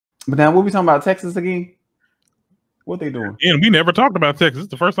But now, what we talking about Texas again? What they doing? And we never talked about Texas.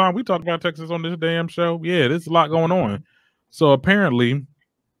 It's the first time we talked about Texas on this damn show. Yeah, there's a lot going on. So apparently,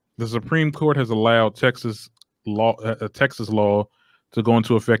 the Supreme Court has allowed Texas law to go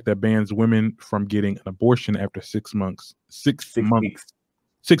into effect that bans women from getting an abortion after 6 months. 6 months. Weeks.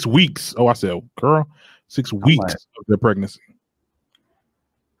 6 weeks. Oh, I said, girl, 6 weeks of their pregnancy.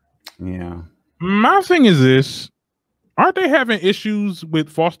 Yeah. My thing is this. Aren't they having issues with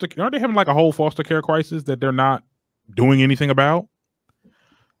foster? Aren't they having like a whole foster care crisis that they're not doing anything about?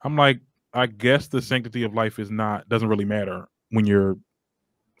 I'm like, I guess the sanctity of life doesn't really matter when you're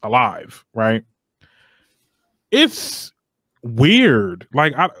alive, right? It's weird.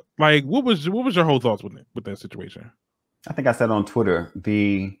 Like, what was your whole thoughts with that situation? I think I said on Twitter,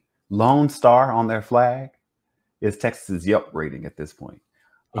 the lone star on their flag is Texas's Yelp rating at this point.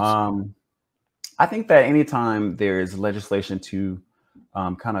 I think that anytime there is legislation to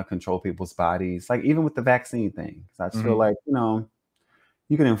kind of control people's bodies, like even with the vaccine thing, I just feel like,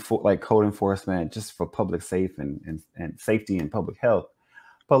 you can like code enforcement just for public safe and safety and public health.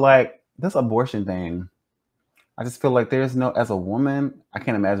 But like this abortion thing, I just feel like as a woman, I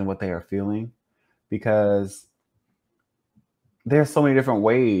can't imagine what they are feeling, because there's so many different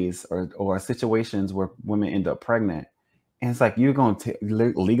ways or situations where women end up pregnant. And it's like, you're going to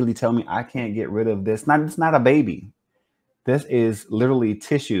legally tell me I can't get rid of this? It's not a baby. This is literally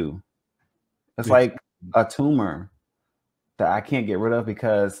tissue. It's like a tumor that I can't get rid of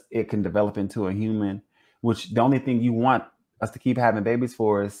because it can develop into a human, which the only thing you want us to keep having babies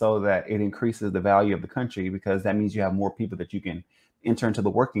for is so that it increases the value of the country, because that means you have more people that you can enter into the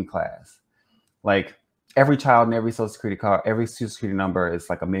working class. Like every child and every Social Security card, every Social Security number is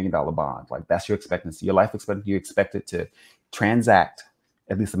like $1 million bond. Like that's your expectancy, your life expectancy. You expect it to transact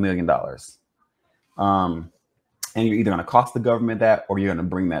at least $1 million. And you're either going to cost the government that, or you're going to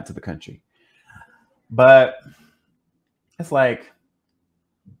bring that to the country. But it's like,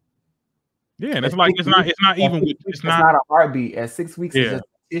 yeah, and it's like it's not a heartbeat. At 6 weeks, it's just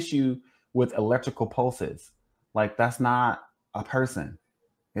tissue with electrical pulses. Like that's not a person.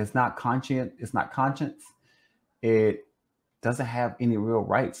 It's not conscient. It's not conscience. It doesn't have any real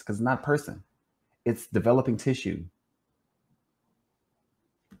rights because it's not a person. It's developing tissue.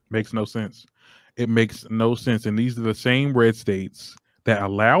 Makes no sense. It makes no sense. And these are the same red states that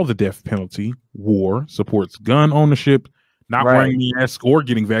allow the death penalty, war, supports gun ownership, not wearing the mask or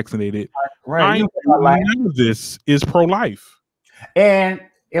getting vaccinated. Right. None of this is pro-life. And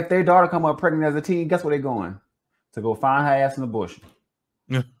if their daughter come up pregnant as a teen, guess where they're going? To go find her ass in abortion.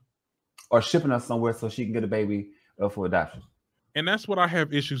 Yeah. Or shipping us somewhere so she can get a baby for adoption. And that's what I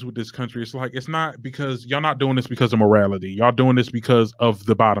have issues with this country. It's like, it's not because y'all not doing this because of morality. Y'all doing this because of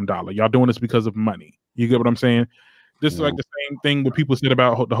the bottom dollar. Y'all doing this because of money. You get what I'm saying? This is like the same thing what people said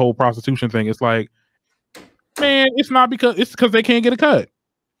about the whole prostitution thing. It's like, man, it's because they can't get a cut.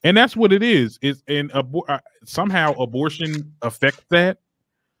 And that's what it is. Somehow abortion affects that.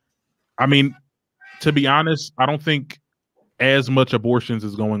 I mean, to be honest, I don't think as much abortions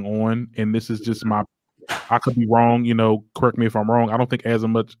is going on, and this is just I could be wrong, correct me if I'm wrong. I don't think as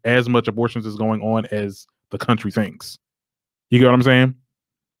much abortions is going on as the country thinks. You get what I'm saying?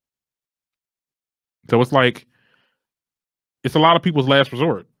 So it's like, it's a lot of people's last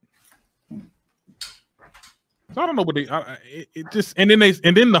resort. So I don't know what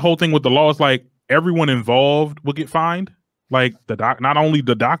and then the whole thing with the law is like everyone involved will get fined. Like not only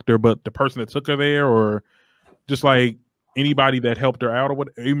the doctor, but the person that took her there, or just like anybody that helped her out, or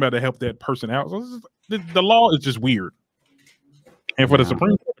anybody that helped that person out. So the law is just weird. And for the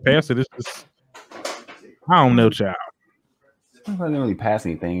Supreme Court to pass it, it's just, I don't know, child. It didn't really pass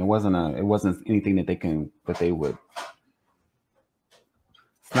anything. It wasn't anything that they would.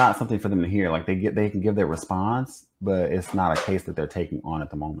 It's not something for them to hear. Like they can give their response, but it's not a case that they're taking on at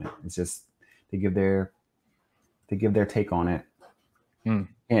the moment. It's just they give their take on it. Can't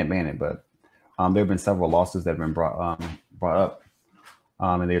ban it, but there have been several lawsuits that have been brought up,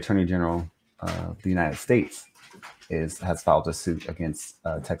 and the Attorney General of the United States has filed a suit against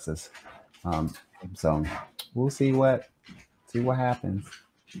Texas. So we'll see what happens.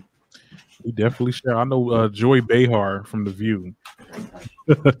 We definitely share. I know Joy Behar from The View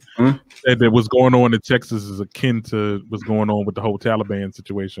said that what's going on in Texas is akin to what's going on with the whole Taliban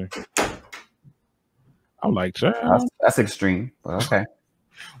situation. I'm like, child, that's extreme, but okay.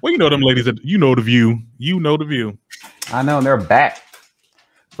 Well, them ladies that The View. The View. I know, and they're back.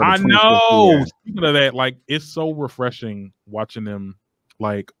 I know. Speaking of that, like, it's so refreshing watching them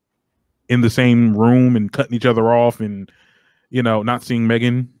like in the same room and cutting each other off, and not seeing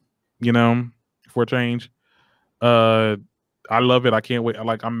Megan, for a change. I I love it. I can't wait.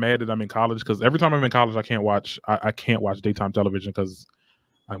 Like, I'm mad that I'm in college because every time I'm in college, I can't watch daytime television because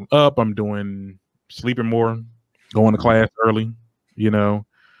I'm up. I'm doing sleeping more, going to class early,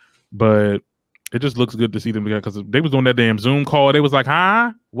 But it just looks good to see them together because they was doing that damn Zoom call. They was like,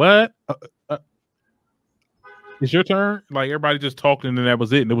 "Huh? What? It's your turn." Like, everybody just talking, and that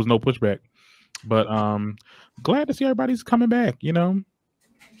was it, and there was no pushback. But glad to see everybody's coming back. Yeah.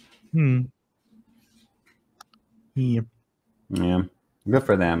 Yeah, good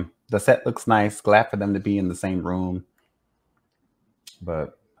for them. The set looks nice. Glad for them to be in the same room.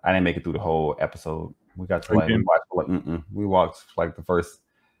 But I didn't make it through the whole episode. We got to we watched like the first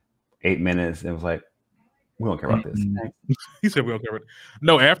 8 minutes. It was like, we don't care about this. He said we don't care about it.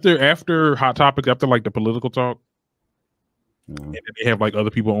 No, after Hot Topic, after like the political talk, and then they have like other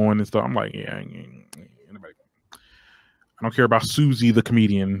people on and stuff. I'm like, yeah, I don't care about Susie the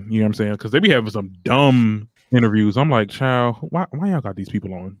comedian. You know what I'm saying? Because they be having some dumb interviews. I'm like, child, why y'all got these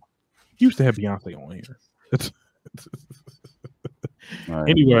people on? You used to have Beyonce on here. Right.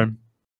 Anyway,